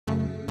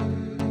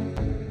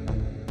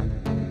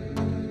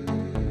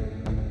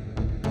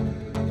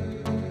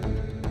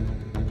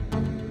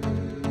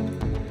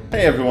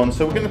Hey everyone,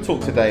 so we're going to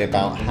talk today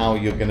about how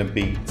you're going to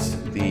beat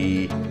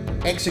the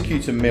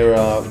Executor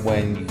mirror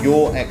when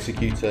your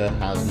Executor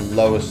has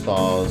lower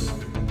stars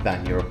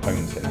than your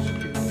opponent's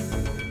Executor.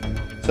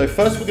 So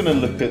first we're going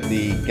to look at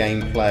the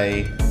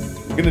gameplay.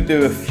 We're going to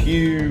do a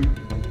few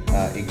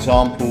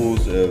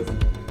examples of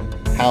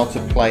how to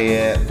play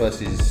it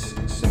versus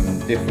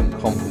some different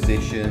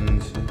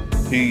compositions,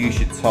 who you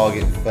should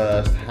target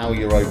first, how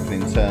your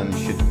opening turn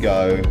should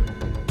go,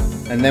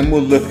 and then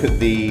we'll look at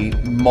the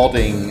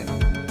modding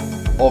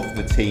of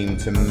the team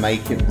to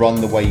make it run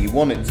the way you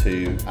want it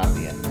to at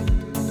the end.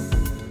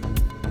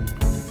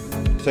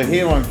 So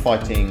here I'm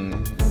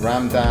fighting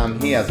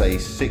Ramdam. He has a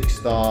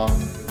 6-star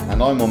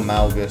and I'm on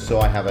Malga, so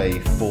I have a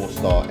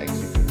 4-star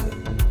Executor.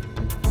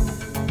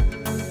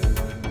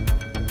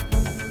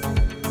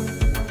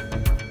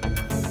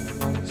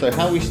 So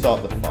how we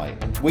start the fight.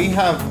 We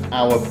have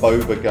our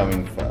Boba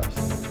going first.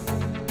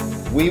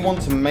 We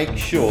want to make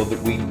sure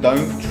that we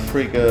don't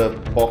trigger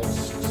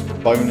Bosk's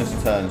bonus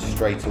turn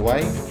straight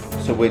away.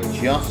 So we're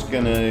just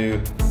going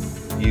to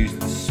use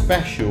the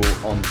special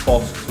on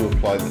Bosk to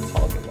apply the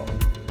target lock.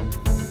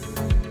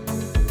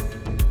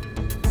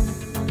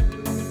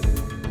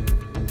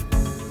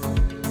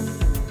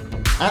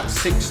 At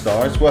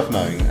 6-star, it's worth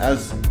knowing,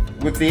 as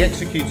with the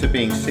Executor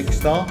being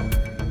 6-star,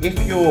 if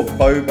your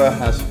Boba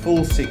has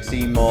full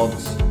 6E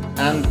mods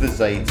and the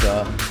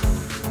Zeta,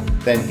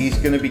 then he's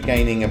going to be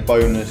gaining a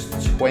bonus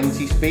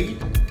 20 speed.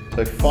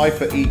 So 5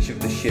 for each of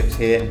the ships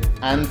here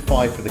and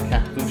 5 for the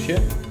capital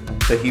ship.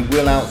 So he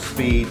will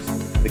outspeed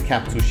the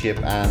capital ship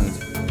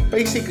and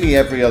basically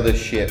every other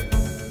ship.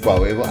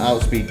 Well, it will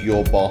outspeed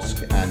your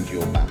Bosk and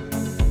your BAM.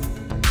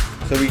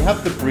 So we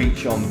have the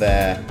breach on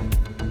their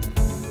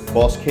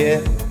Bosk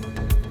here.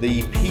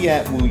 The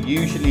Piet will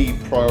usually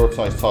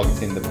prioritize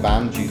targeting the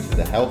BAM due to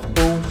the health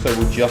pool, so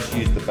we'll just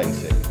use the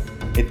basic.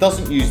 It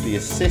doesn't use the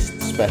assist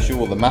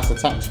special or the mass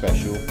attack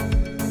special,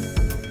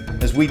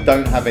 as we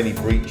don't have any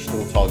breached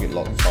or target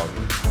locked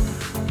targets.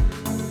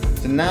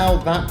 So now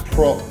that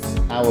propped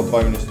our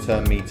bonus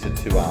turn meter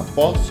to our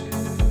Bosk,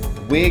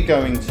 we're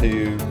going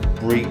to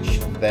breach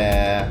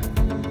their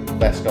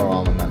Beskar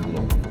Armor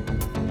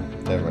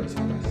Mandalorian, their Razor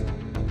Crest.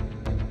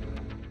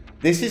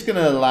 This is going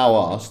to allow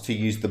us to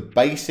use the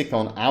basic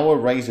on our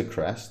Razor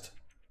Crest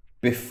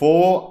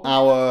before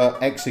our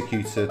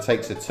Executor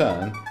takes a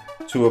turn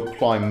to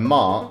apply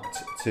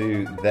marked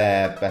to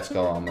their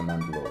Beskar Armor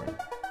Mandalorian.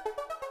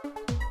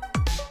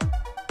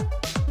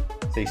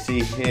 So you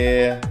see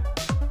here,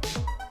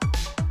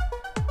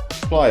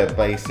 apply a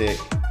basic,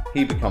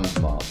 he becomes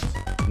marked.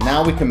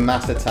 Now we can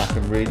mass attack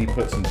and really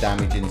put some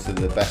damage into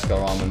the Beskar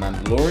Armor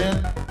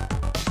Mandalorian.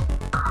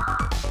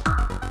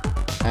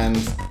 And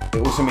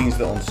it also means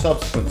that on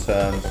subsequent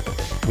turns,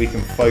 we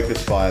can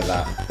focus via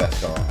that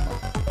Beskar Armor.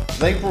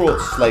 They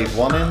brought Slave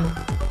 1 in.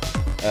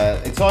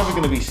 It's either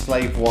going to be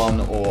Slave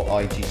 1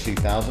 or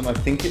IG-2000. I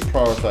think it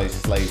prioritized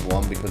Slave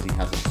 1 because he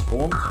hasn't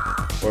spawned.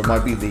 Or it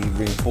might be the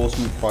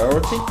reinforcement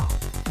priority.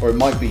 Or it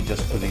might be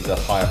just because he's a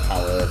higher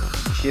power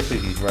ship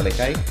if he's Relic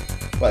 8.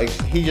 But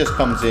he just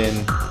comes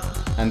in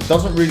and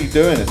doesn't really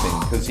do anything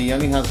because he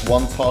only has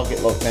one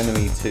target locked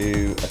enemy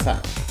to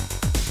attack.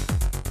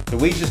 So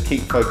we just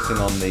keep focusing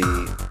on the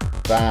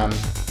BAM.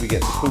 We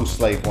get to pull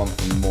Slave 1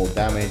 for more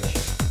damage.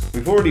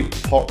 We've already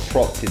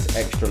propped his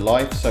extra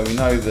life, so we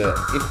know that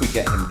if we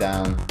get him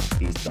down,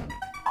 he's done.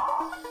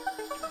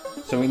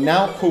 So we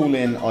now call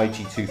in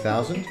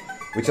IG-2000.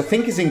 Which I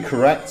think is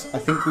incorrect. I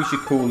think we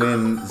should call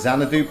in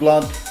Xanadu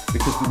Blood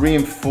because the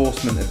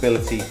reinforcement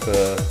ability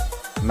for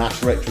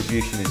mass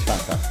retribution is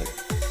fantastic.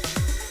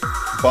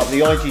 But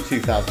the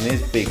IG-2000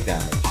 is big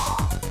damage.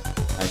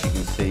 As you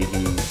can see,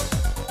 he's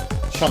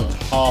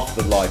chunked half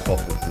the life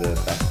off of the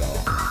Beskar.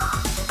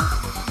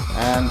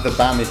 And the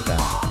BAM is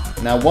down.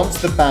 Now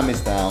once the BAM is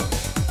down,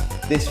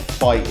 this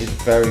fight is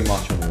very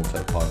much on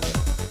autopilot.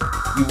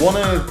 You want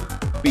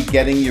to be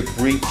getting your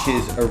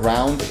breaches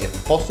around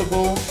if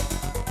possible.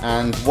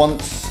 And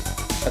once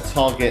a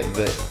target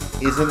that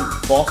isn't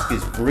Bosk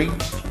is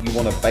breached, you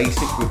want a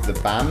basic with the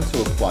BAM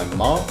to apply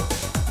mark.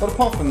 But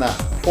apart from that,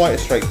 quite a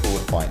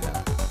straightforward fight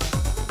now.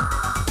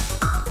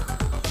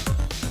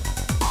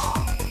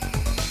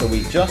 So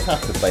we just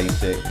have the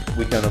basic.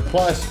 We can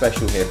apply a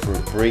special here for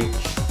a breach.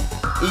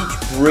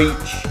 Each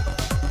breach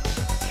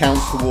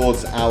counts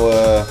towards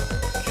our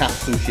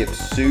capital ship's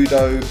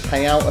pseudo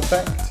payout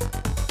effect,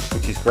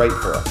 which is great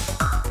for us.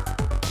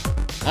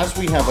 As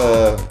we have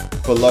a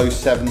below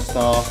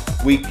 7-star,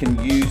 we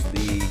can use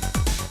the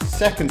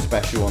second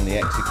special on the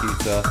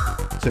Executor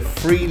to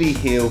freely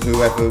heal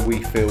whoever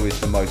we feel is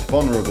the most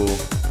vulnerable,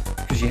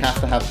 because you have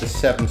to have the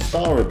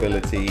 7-star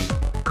ability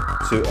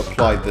to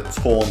apply the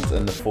taunt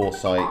and the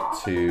foresight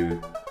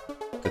to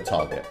the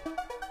target.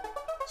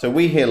 So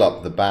we heal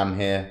up the BAM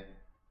here.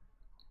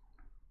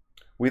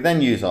 We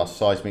then use our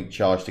seismic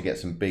charge to get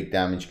some big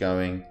damage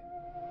going.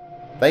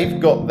 They've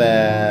got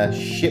their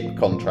ship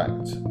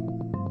contract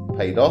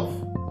paid off,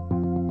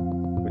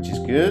 which is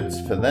good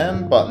for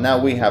them, but now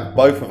we have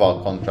both of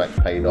our contracts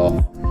paid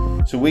off,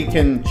 so we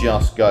can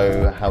just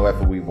go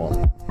however we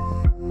want.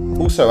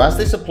 Also, as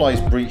this applies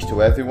breach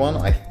to everyone,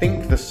 I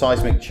think the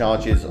seismic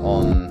charges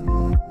on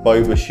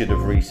Boba should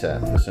have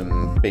reset for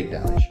some big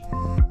damage.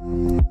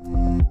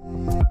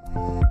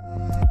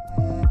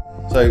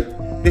 So,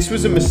 this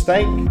was a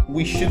mistake.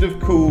 We should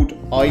have called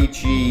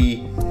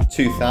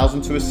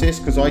IG-2000 to assist,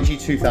 because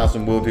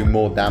IG-2000 will do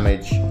more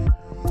damage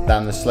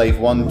than the Slave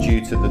 1 due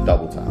to the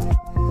double tap.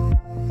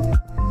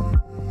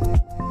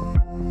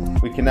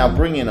 We can now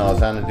bring in our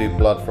Xanadu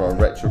Blood for our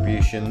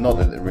retribution, not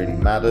that it really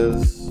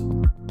matters.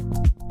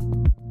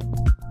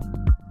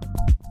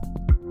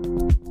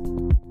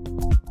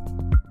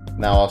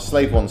 Now our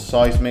Slave 1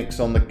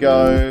 seismics on the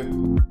go,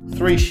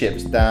 3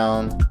 ships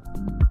down,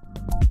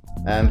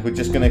 and we're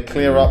just going to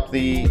clear up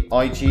the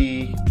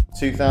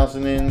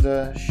IG-2000 in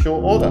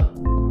short order.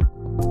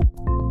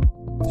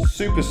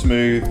 Super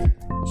smooth,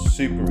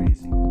 super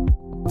easy.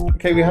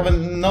 Okay, we have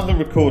another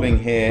recording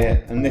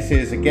here, and this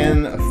is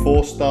again a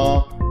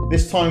 4-star.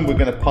 This time we're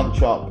going to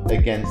punch up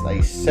against a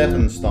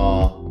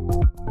 7-star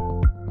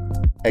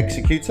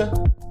Executor.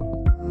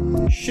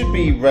 Should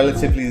be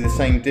relatively the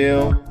same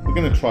deal. We're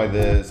going to try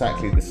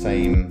exactly the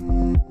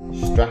same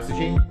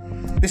strategy.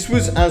 This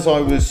was as I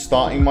was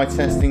starting my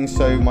testing,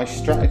 so my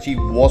strategy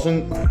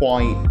wasn't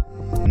quite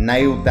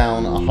nailed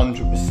down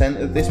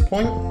 100% at this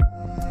point,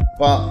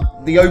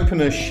 but the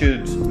opener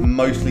should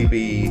mostly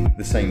be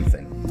the same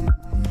thing.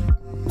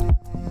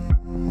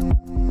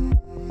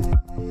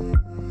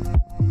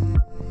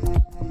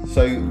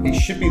 So it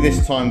should be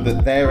this time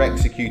that their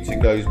Executor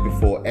goes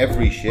before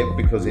every ship,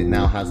 because it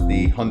now has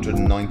the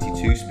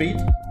 192 speed.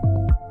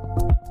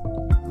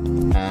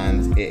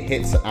 And it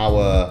hits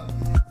our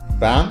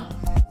BAM,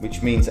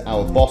 which means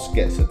our boss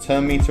gets a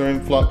turn meter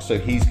influx, so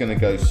he's gonna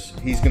go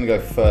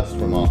first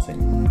from our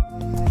team.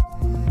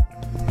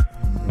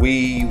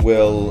 We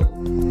will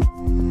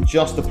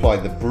just apply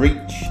the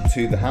breach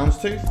to the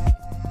Houndstooth.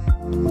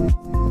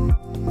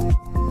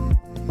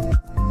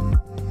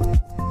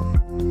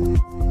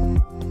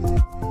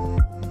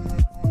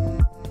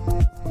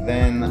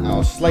 Then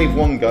our Slave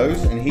 1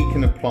 goes, and he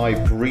can apply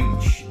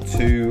breach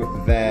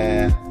to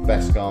their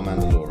Beskar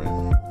Mandalorian.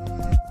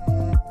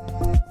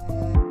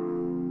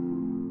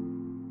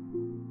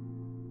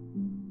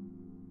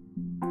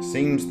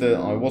 Seems that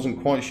I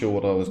wasn't quite sure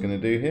what I was going to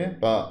do here,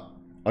 but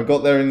I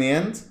got there in the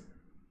end.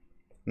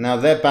 Now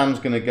their BAM's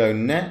going to go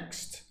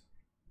next,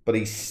 but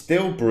he's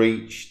still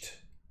breached.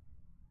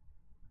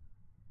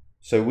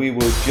 So we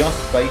will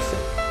just base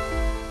it.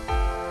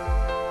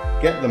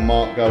 Get the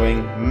mark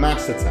going,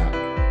 mass attack.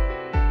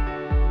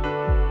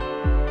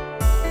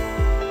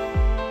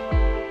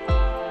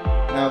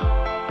 Now,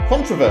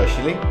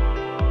 controversially,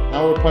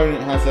 our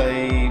opponent has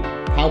a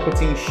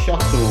Palpatine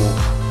shuttle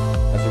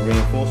as a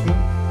reinforcement.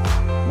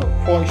 Not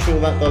quite sure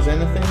that does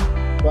anything,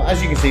 but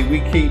as you can see, we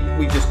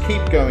just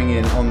keep going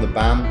in on the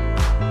BAM.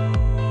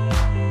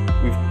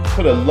 We've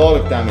put a lot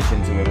of damage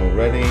into him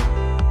already.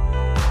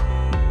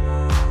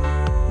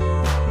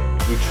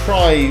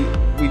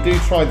 We do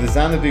try the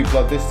Xanadu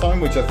Blood this time,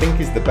 which I think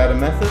is the better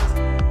method.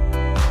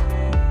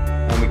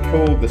 And we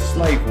call the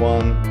Slave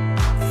 1,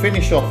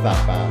 finish off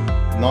that BAM,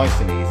 nice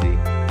and easy.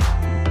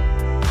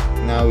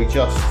 Now we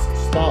just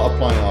start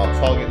applying our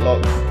target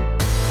locks,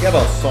 get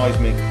our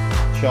seismic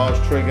charge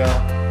trigger,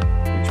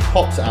 which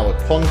pops our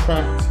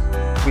contract.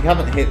 We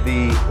haven't hit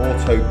the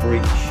auto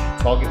breach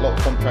target lock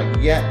contract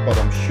yet, but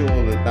I'm sure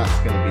that that's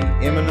going to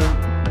be imminent.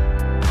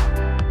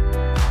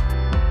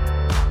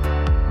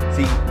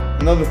 See,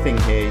 another thing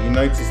here, you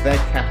notice their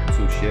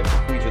capital ship,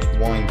 if we just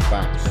wind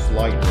back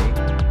slightly,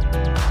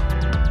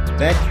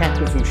 their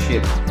capital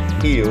ship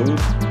healed,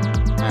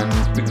 and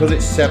because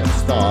it's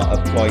 7-star,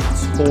 applied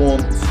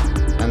taunt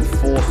and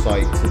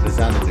foresight to the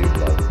Xanadu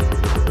Blood.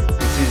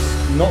 Which is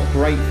not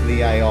great for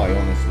the AI,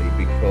 honestly,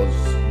 because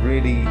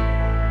really,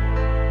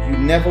 you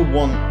never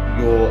want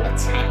your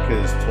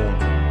attackers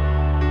taunting.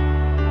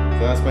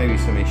 So that's maybe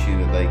some issue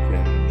that they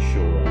can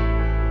shore up.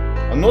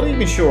 I'm not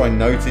even sure I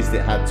noticed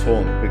it had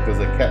taunt because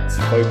I kept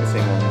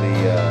focusing on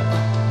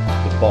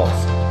the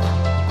boss.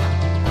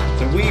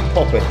 So we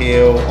pop a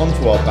heal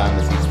onto our BAM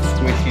as he's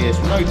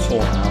squishiest, no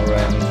taunt our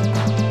end.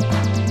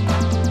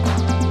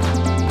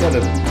 Get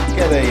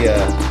a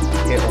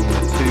hit on the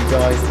 2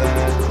 guys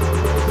there.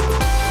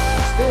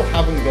 Still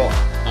haven't got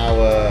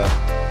our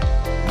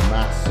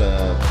mass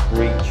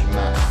breach,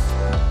 mass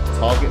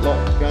target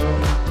lock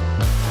going.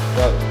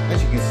 But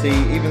as you can see,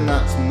 even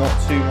that's not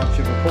too much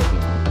of a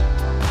problem.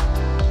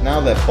 Now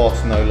their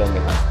boss no longer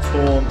has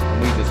taunt,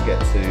 and we just get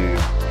to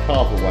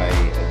carve away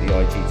at the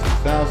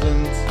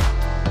IG-2000.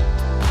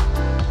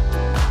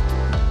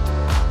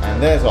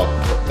 And there's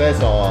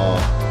our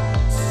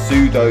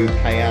pseudo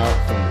payout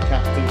from the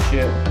capital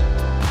ship.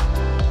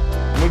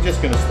 And we're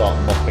just going to start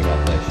mopping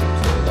up their ships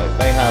here. Like,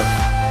 they have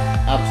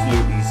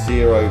absolutely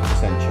 0%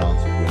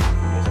 chance of winning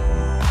from this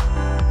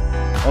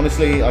point.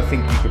 Honestly, I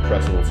think you could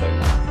press auto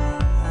now.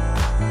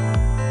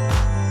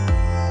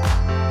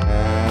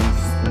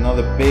 And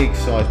another big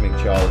seismic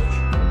charge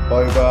from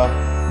Boba.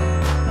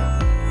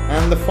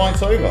 And the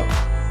fight's over.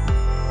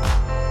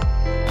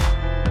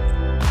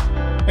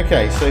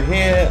 Okay, so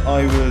here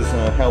I was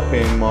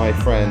helping my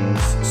friends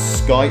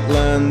Skype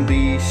learn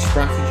the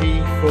strategy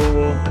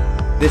for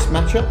this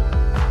matchup.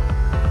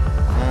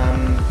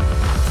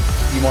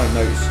 You might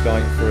notice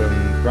Skype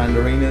from Grand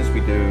Arenas.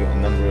 We do a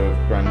number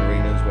of Grand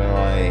Arenas where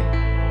I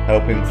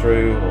help him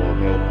through, or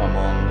he'll come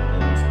on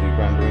and do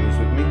Grand Arenas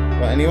with me.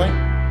 But anyway,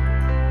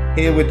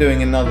 here we're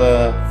doing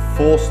another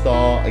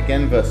 4-star,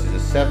 again versus a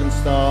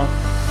 7-star.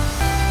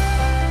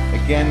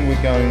 Again,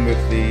 we're going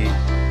with the...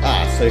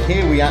 so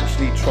here we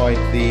actually tried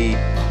the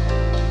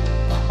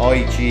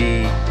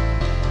IG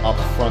up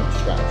front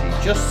strategy.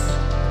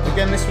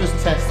 Again, this was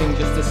testing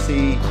just to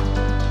see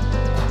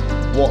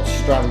what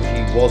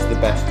strategy was the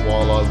best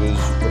while I was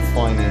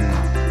refining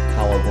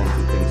how I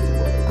wanted things to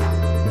work.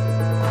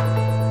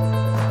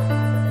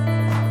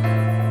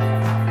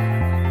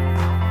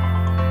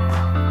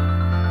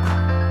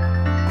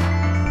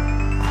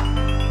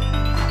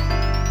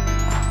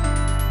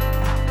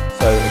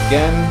 So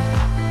again,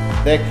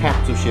 their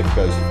capital shift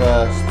goes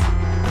first,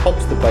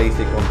 pops the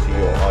basic onto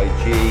your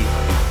IG,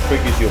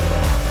 triggers your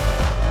boss.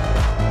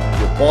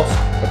 Your boss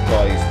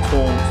applies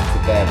taunt to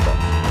their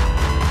boss.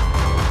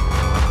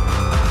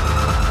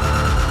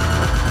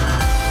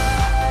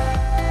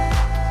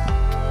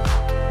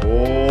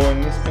 Or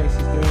in this case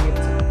he's doing it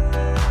to...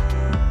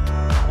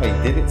 Oh, he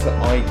did it to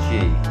IG.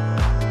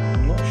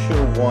 I'm not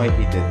sure why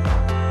he did that.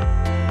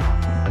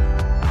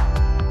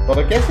 But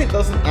I guess it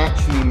doesn't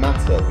actually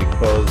matter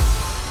because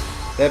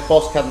their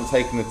boss hadn't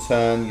taken a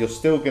turn. You're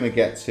still going to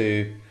get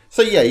to...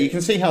 So yeah, you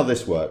can see how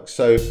this works.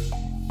 So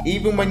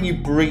even when you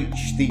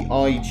breach the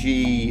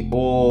IG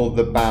or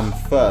the ban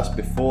first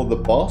before the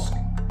boss,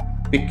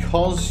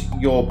 because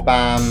your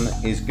ban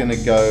is going to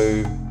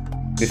go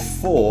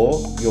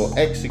before your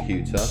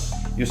executor,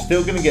 you're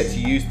still going to get to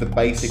use the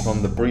basic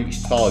on the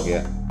breach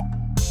target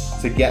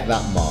to get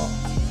that marked.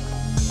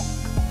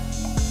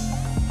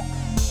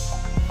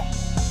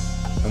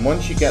 And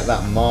once you get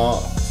that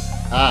marked,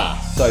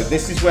 so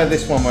this is where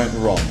this one went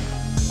wrong.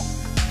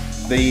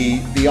 The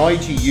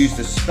IG used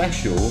a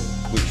special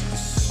which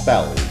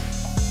dispelled,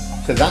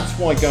 so that's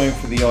why going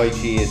for the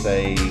IG is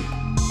a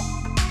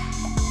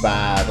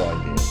bad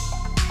idea,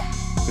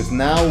 because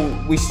now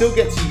we still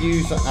get to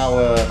use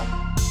our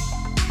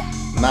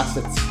mass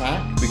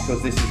attack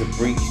because this is a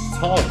breached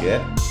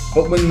target,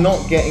 but we're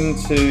not getting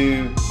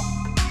to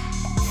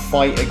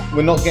fight,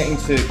 we're not getting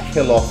to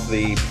kill off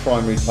the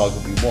primary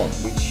target we want,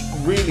 which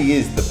really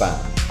is the ban.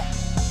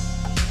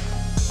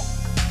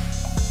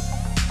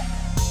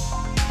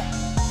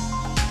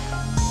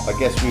 I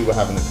guess we were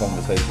having a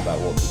conversation about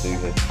what to do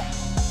here.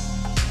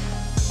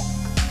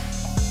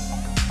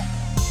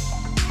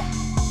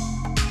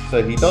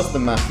 So he does the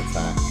mass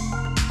attack.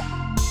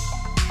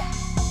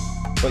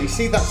 But you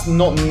see, that's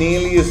not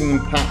nearly as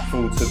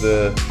impactful to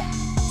the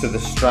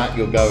strat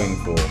you're going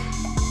for.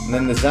 And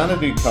then the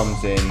Xanadu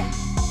comes in.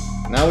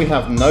 Now we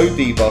have no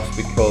debuffs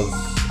because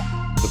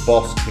the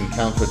boss can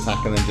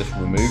counterattack and then just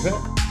remove it.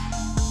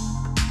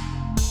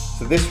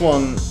 So this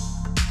one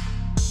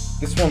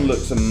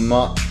looks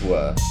much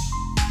worse.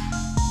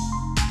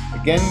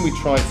 Again, we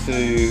try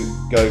to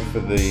go for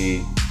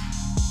the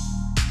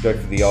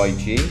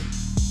IG.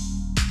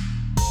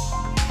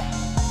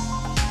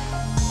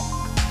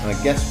 And I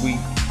guess we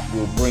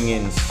will bring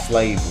in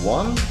Slave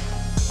 1.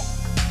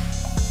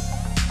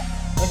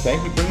 Okay,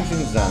 he brings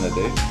in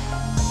Xanadu.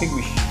 I think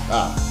we should...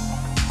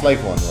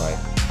 Slave 1, right.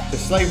 So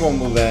Slave 1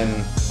 will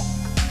then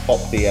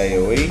pop the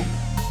AoE.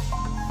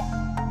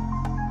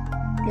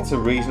 Gets a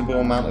reasonable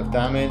amount of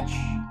damage,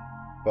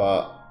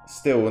 but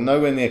still, we're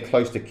nowhere near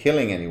close to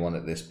killing anyone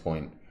at this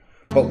point.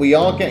 But we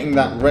are getting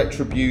that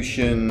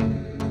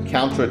retribution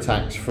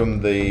counterattacks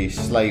from the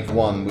Slave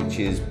 1, which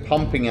is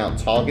pumping out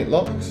target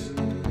locks,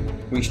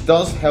 which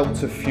does help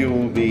to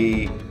fuel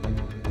the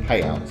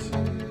payouts.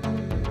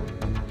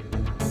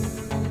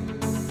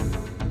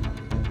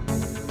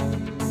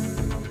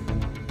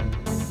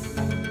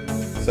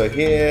 So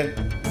here,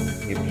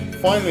 he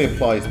finally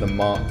applies the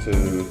mark to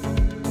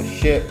the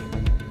ship.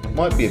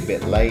 Might be a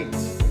bit late.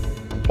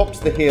 Pops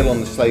the heal on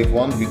the Slave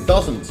 1, who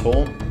doesn't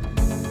taunt,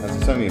 as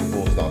it's only a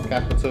 4-star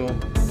capital.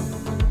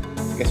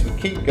 I guess we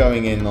keep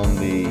going in on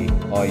the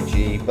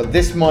IG, but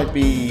this might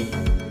be...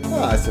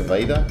 it's a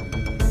Vader.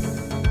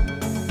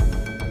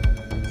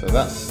 So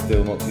that's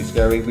still not too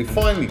scary. We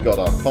finally got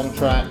our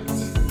contract.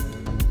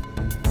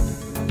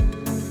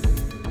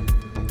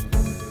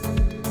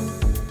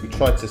 We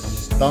tried to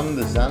stun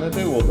the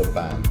Xanadu or the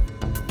ban.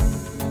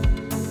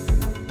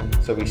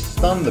 So we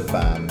stun the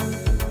ban.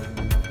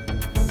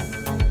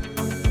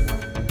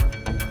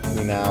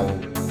 We now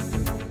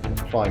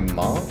apply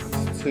mark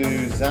to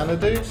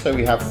Xanadu. So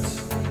we have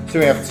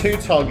 2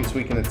 targets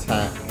we can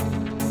attack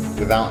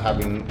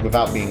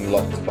without being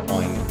locked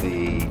behind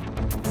the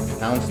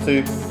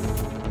houndstooth.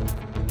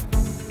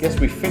 Guess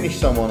we finish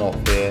someone off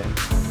here.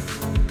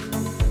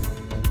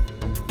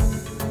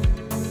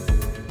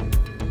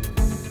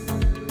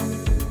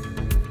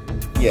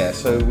 Yeah,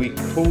 so we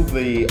call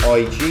the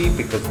IG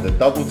because of the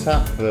double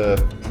tap for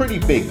pretty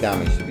big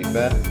damage, to be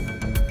fair.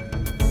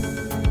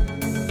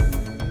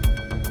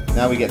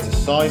 Now we get to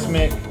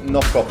seismic,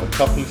 knock off a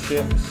couple of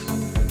ships,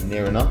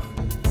 near enough.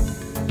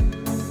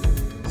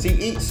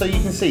 See, so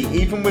you can see,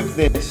 even with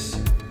this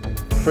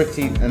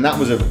pretty, and that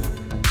was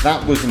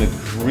an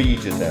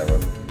egregious error.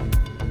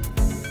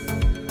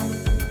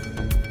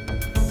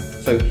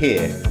 So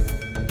here,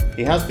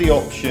 he has the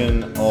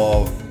option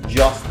of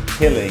just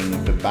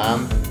killing the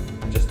BAM,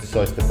 just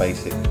decides to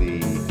basic the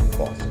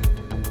Bosk.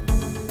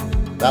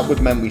 That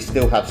would mean we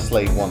still have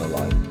Slave 1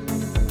 alive.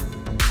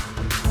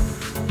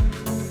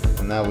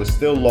 And now we're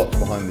still locked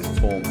behind this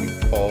taunt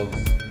because...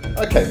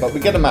 Okay, but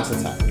we get a mass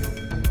attack.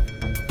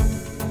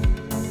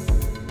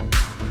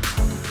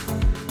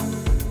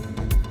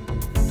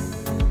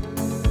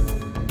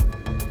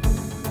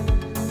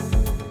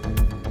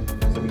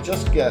 So we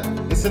just get...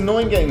 It's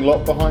annoying getting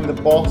locked behind the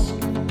Bosk.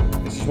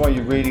 This is why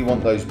you really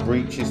want those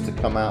breaches to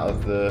come out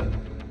of the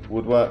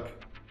woodwork.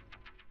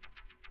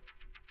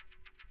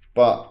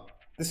 But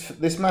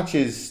this match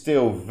is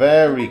still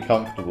very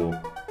comfortable.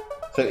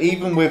 So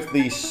even with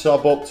the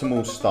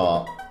suboptimal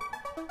start,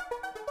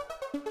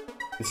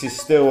 this is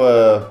still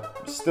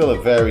a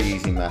very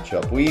easy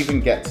matchup. We even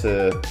get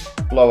to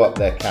blow up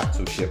their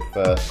capital ship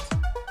first.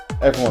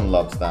 Everyone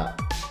loves that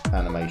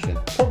animation.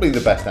 Probably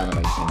the best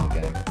animation in the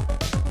game.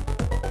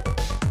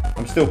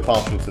 I'm still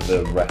partial to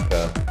the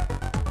Wrecker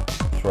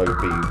throw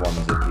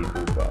B1s at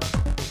people, but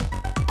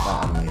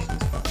that animation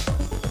is fantastic.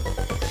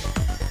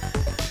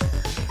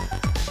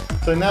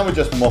 So now we're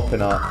just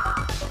mopping up.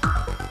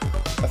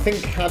 I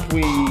think had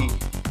we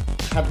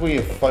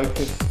have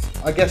focused,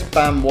 I guess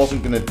BAM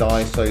wasn't going to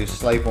die, so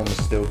Slave 1 was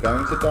still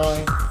going to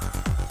die.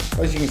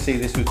 As you can see,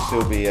 this would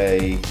still be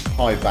a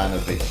high banner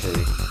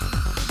victory.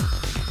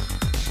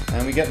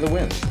 And we get the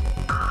win.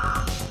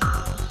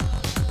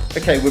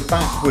 Okay, we're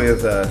back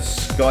with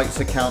Skyte's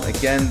account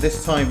again.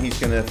 This time he's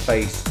going to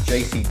face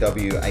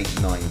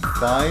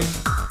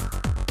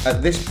JCW895.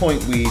 At this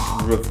point we'd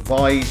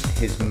revised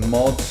his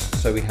mods,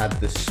 so we had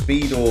the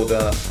speed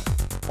order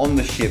on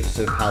the ships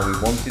of how we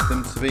wanted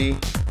them to be.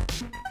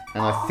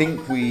 And I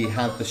think we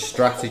had the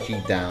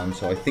strategy down,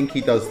 so I think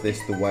he does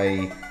this the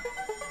way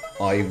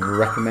I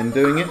recommend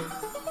doing it.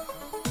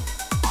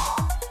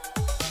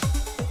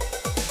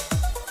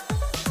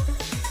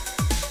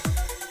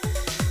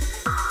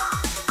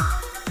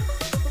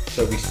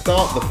 So we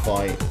start the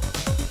fight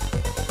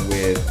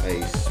with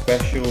a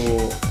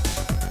special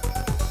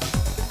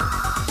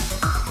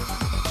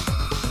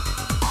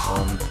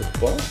on the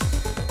boss.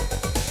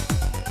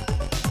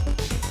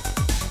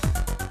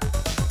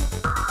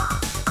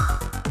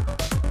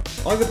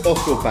 Either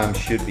Bosk or BAM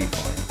should be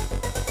fine.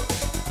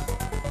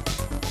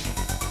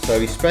 So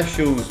he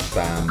specials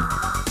BAM,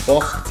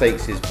 Bosk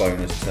takes his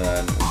bonus turn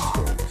and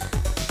talks.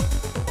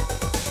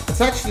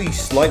 It's actually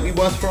slightly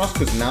worse for us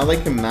because now they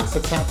can mass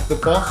attack the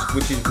Bosk,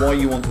 which is why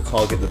you want to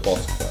target the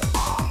Bosk first.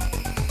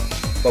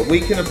 But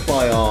we can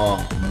apply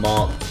our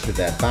mark to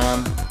their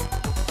BAM.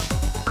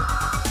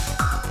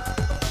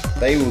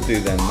 They will do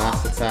their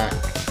mass attack,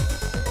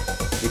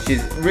 which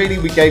is really,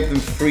 we gave them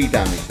 3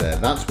 damage there.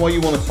 That's why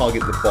you want to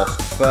target the Bosk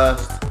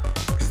first,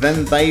 because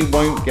then they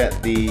won't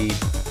get the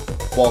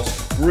Bosk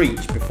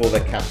breach before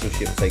their capital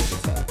ship takes a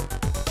turn.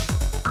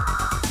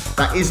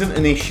 That isn't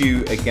an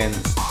issue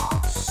against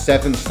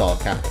 7-star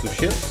capital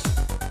ships,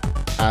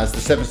 as the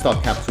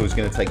 7-star capital is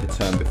going to take a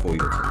turn before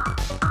your turn.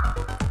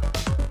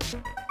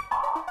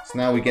 So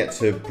now we get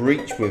to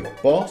breach with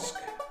Bosk.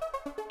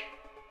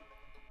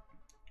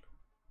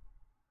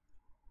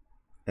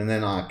 And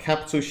then our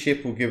capital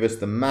ship will give us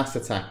the mass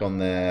attack on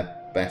their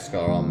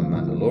Beskar Armor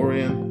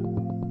Mandalorian.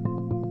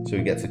 So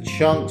we get to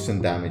chunk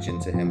some damage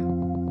into him.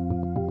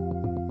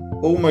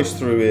 Almost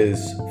through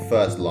his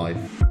first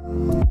life.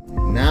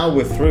 Now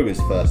we're through his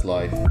first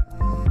life.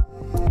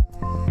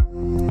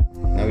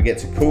 Now we get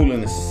to call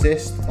an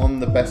assist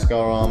on the Beskar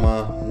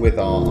Armor with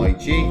our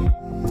IG.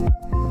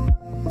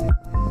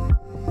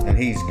 And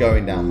he's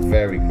going down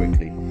very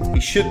quickly. He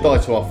should die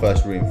to our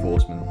first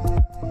reinforcement.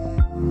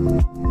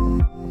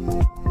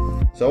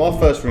 So our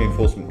first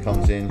reinforcement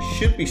comes in,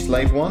 should be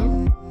Slave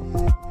 1.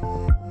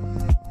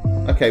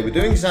 Okay, we're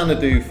doing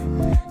Xanadu.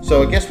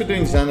 So I guess we're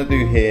doing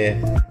Xanadu here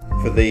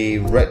for the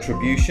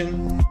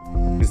retribution,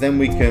 because then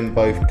we can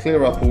both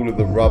clear up all of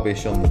the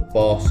rubbish on the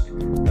Bosk,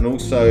 and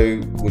also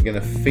we're going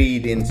to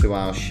feed into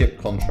our ship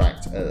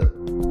contract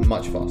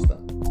much faster.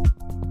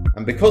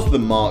 And because of the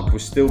mark, we're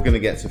still going to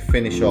get to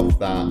finish off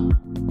that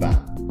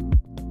BAM.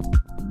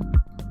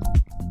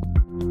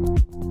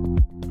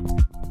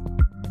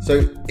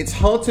 So it's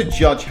hard to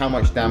judge how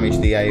much damage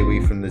the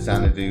AoE from the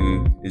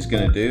Xanadu is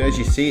going to do. As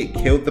you see, it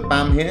killed the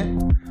BAM here.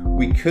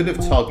 We could have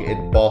targeted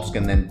Bosk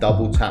and then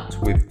double tapped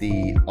with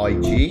the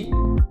IG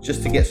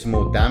just to get some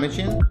more damage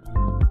in.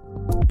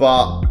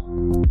 But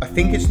I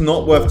think it's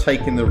not worth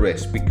taking the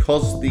risk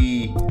because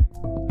the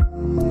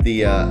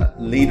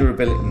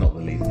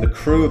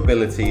crew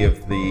ability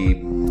of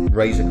the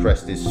Razor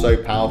Crest is so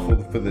powerful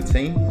for the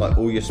team. Like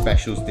all your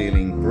specials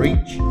dealing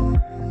breach.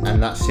 And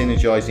that's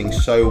synergizing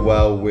so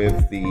well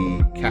with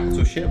the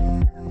capital ship,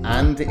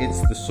 and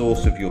it's the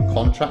source of your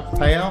contract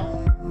payout,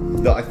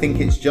 that I think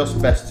it's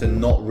just best to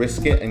not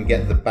risk it and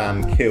get the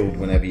BAM killed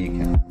whenever you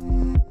can.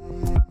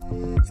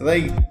 So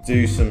they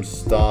do some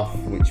stuff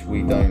which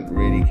we don't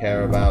really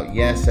care about.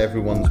 Yes,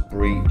 everyone's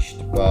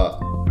breached, but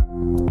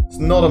it's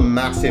not a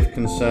massive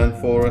concern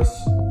for us.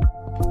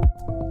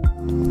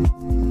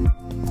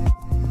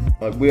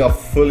 Like, we are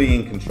fully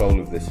in control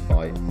of this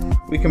fight.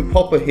 We can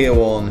pop a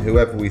heal on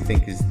whoever we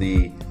think is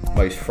the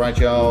most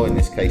fragile, in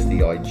this case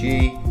the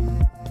IG.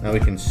 Now we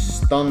can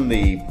stun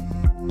the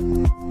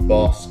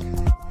Bosk,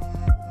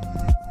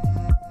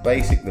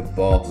 basic the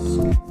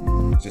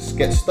Bosk, just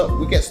get stuck.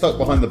 We get stuck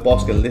behind the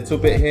Bosk a little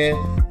bit here,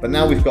 but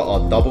now we've got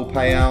our double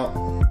payout.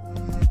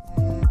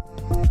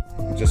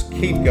 Just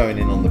keep going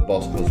in on the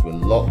Bosk because we're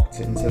locked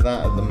into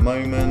that at the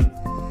moment.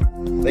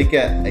 They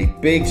get a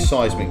big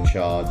seismic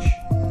charge,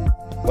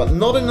 but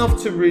not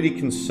enough to really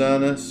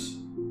concern us.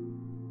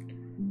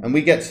 And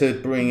we get to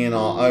bring in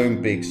our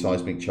own big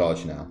seismic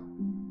charge now.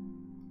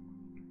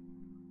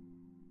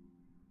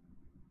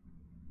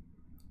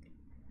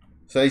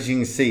 So as you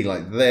can see,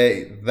 like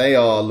they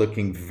are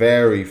looking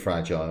very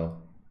fragile.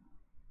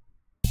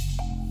 So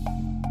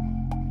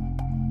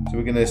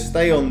we're going to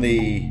stay on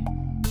the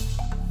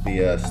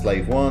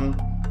Slave 1.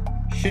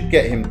 Should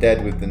get him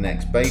dead with the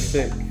next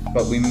basic,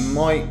 but we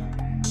might...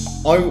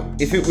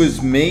 if it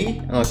was me,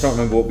 and I can't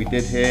remember what we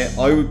did here,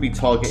 I would be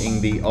targeting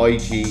the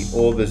IG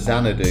or the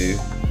Xanadu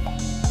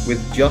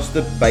with just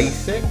a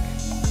basic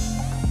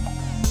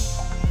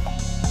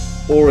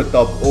or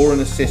an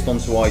assist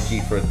onto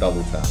IG for a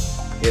double tap.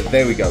 Yeah,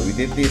 there we go. We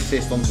did the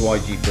assist onto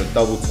IG for a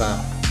double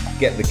tap,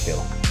 get the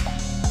kill.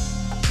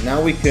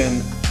 Now we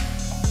could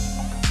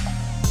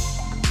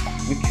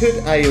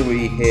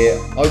AoE here.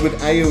 I would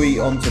AoE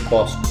onto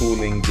Boss,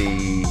 calling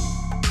the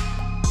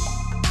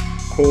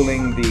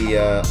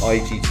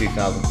IG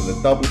 2000 for the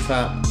double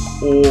tap,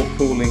 or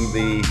calling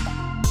the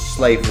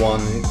Slave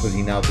 1 because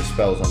he now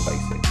dispels on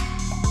basic.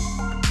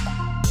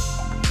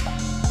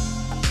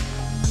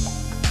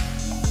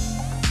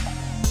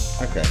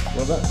 Okay,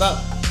 well that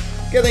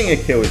getting a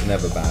kill is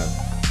never bad.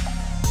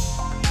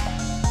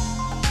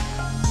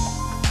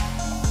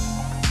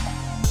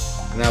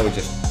 Now we're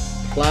just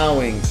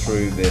ploughing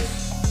through this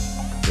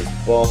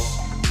boss.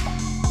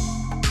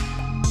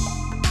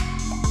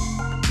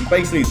 And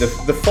basically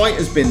the fight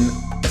has been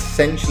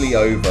essentially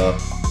over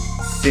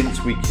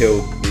since we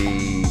killed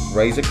the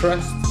Razor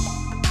Crest,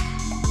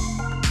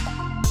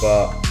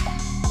 but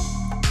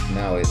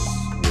now it's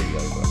really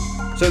over.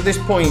 So at this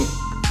point,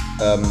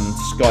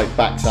 Skype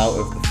backs out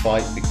of the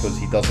fight because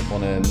he doesn't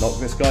want to knock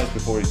this guy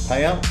before his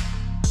payout.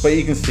 But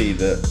you can see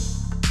that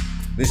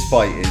this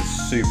fight is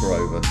super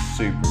over,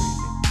 super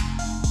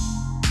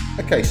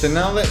easy. Okay, so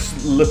now let's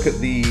look at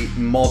the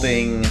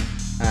modding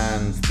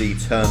and the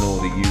turn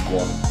order you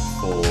want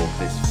for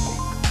this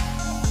fleet.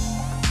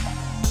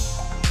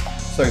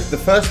 So the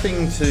first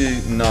thing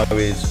to know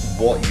is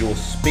what your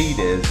speed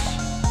is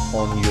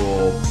on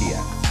your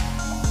PX.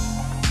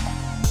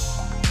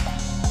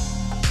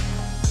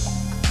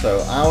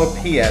 So our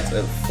Piet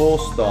at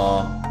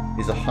 4-star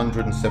is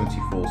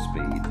 174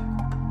 speed.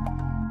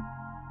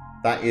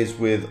 That is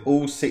with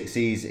all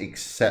 6Es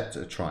except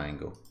a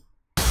triangle.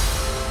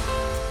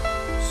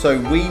 So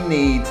we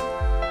need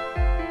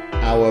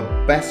our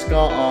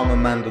Beskar Armor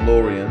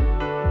Mandalorian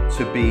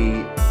to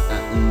be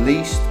at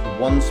least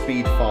 1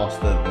 speed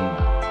faster than that.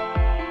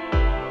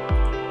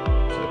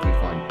 So if we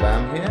find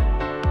Bam here.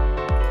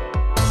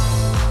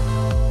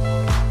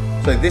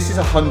 So this is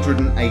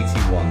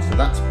 181, so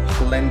that's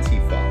plenty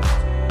fast.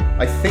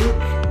 I think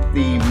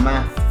the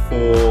math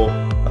for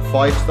a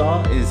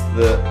 5-star is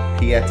that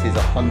Piet is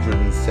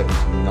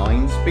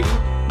 179 speed.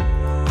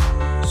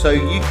 So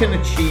you can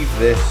achieve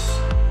this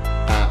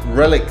at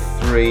Relic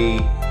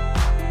 3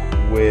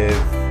 with,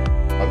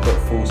 I've got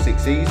full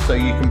 6Es, so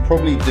you can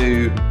probably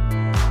do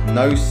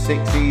no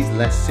 6Es,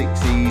 less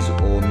 6Es,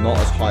 or not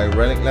as high a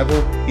Relic level.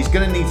 He's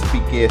going to need to be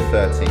gear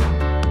 13.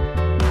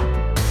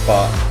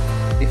 But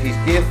if he's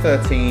gear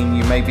 13,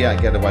 you may be able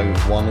to get away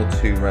with 1 or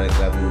 2 relic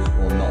levels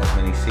or not as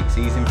many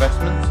 6Es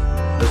investments,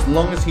 as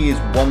long as he is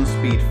 1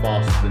 speed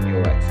faster than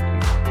your Executor.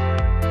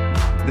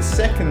 The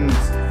second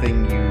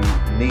thing you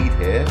need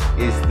here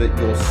is that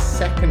your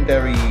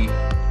secondary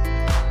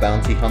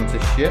bounty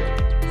hunter ship,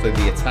 so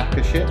the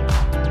attacker ship,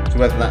 so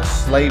whether that's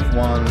Slave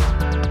 1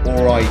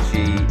 or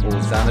IG or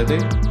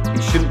Xanadu,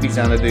 it shouldn't be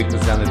Xanadu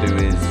because Xanadu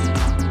is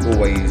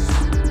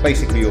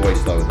basically always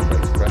slower than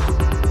Razor Crest.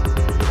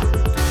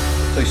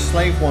 So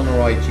Slave 1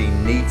 or IG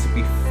need to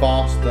be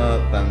faster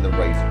than the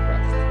Razor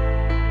Crest.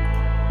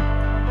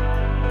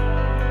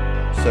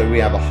 So we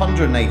have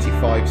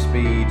 185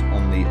 speed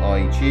on the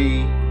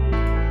IG,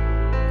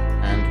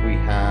 and we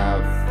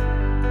have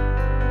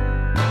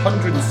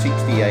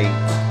 168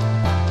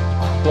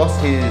 plus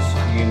his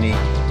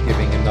unique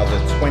giving another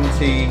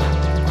 20,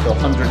 so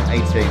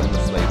 188 on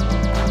the Slave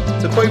 1.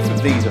 So both of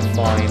these are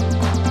fine.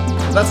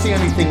 But that's the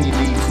only thing you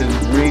need to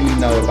really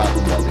know about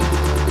the modding.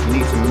 You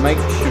need to make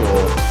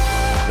sure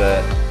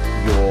that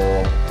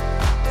your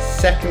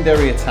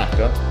secondary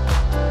attacker,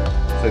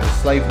 so the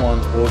Slave 1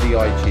 or the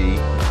IG,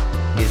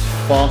 is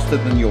faster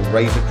than your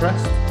Razor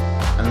Crest,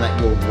 and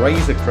that your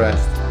Razor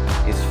Crest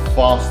is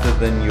faster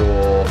than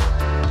your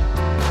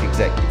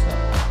Executor.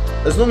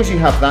 As long as you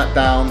have that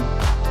down,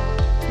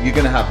 you're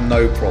going to have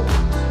no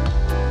problems.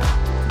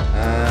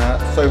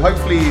 So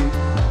hopefully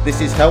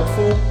this is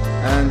helpful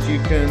and you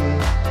can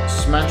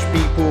smash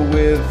people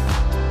with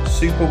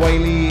super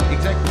whaley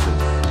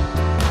Executors.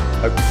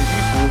 Hope this is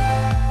useful.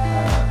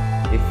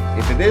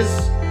 If it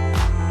is,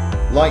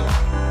 like,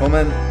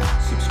 comment,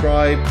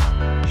 subscribe,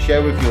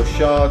 share with your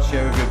shards,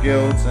 share with your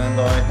guilds, and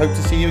I hope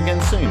to see you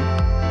again soon.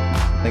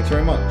 Thanks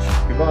very much.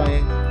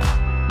 Goodbye.